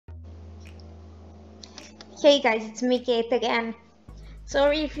Hey guys, it's me Kate again.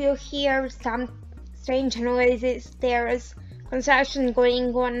 Sorry if you hear some strange noises, there's construction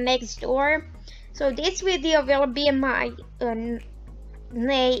going on next door. So this video will be my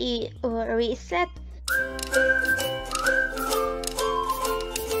May reset.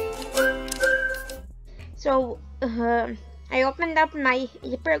 So I opened up my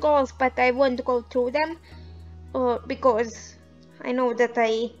hyper goals, but I won't go through them because I know that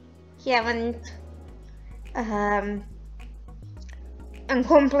I haven't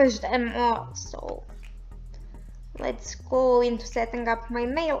accomplished them all. So let's go into setting up my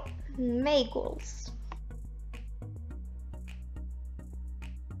May goals.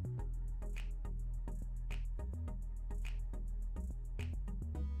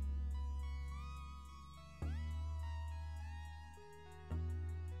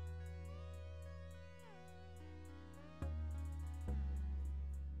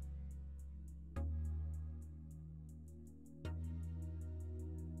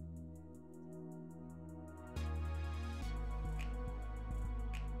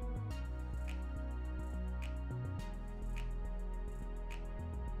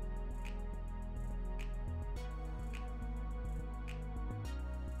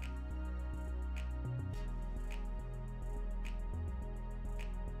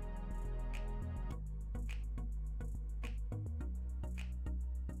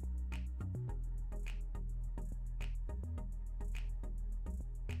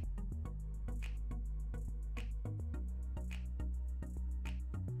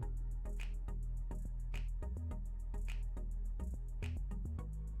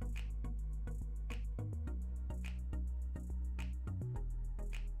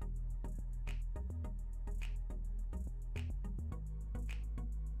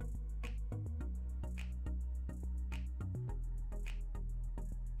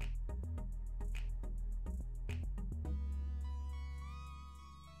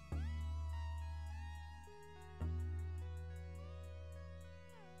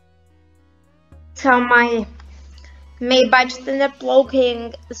 So my May budget ended up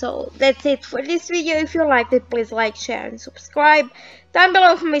blocking. So that's it for this video. If you liked it, please like, share and subscribe. Down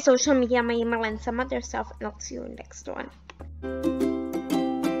below for my social media, my email and some other stuff, and I'll see you in the next one.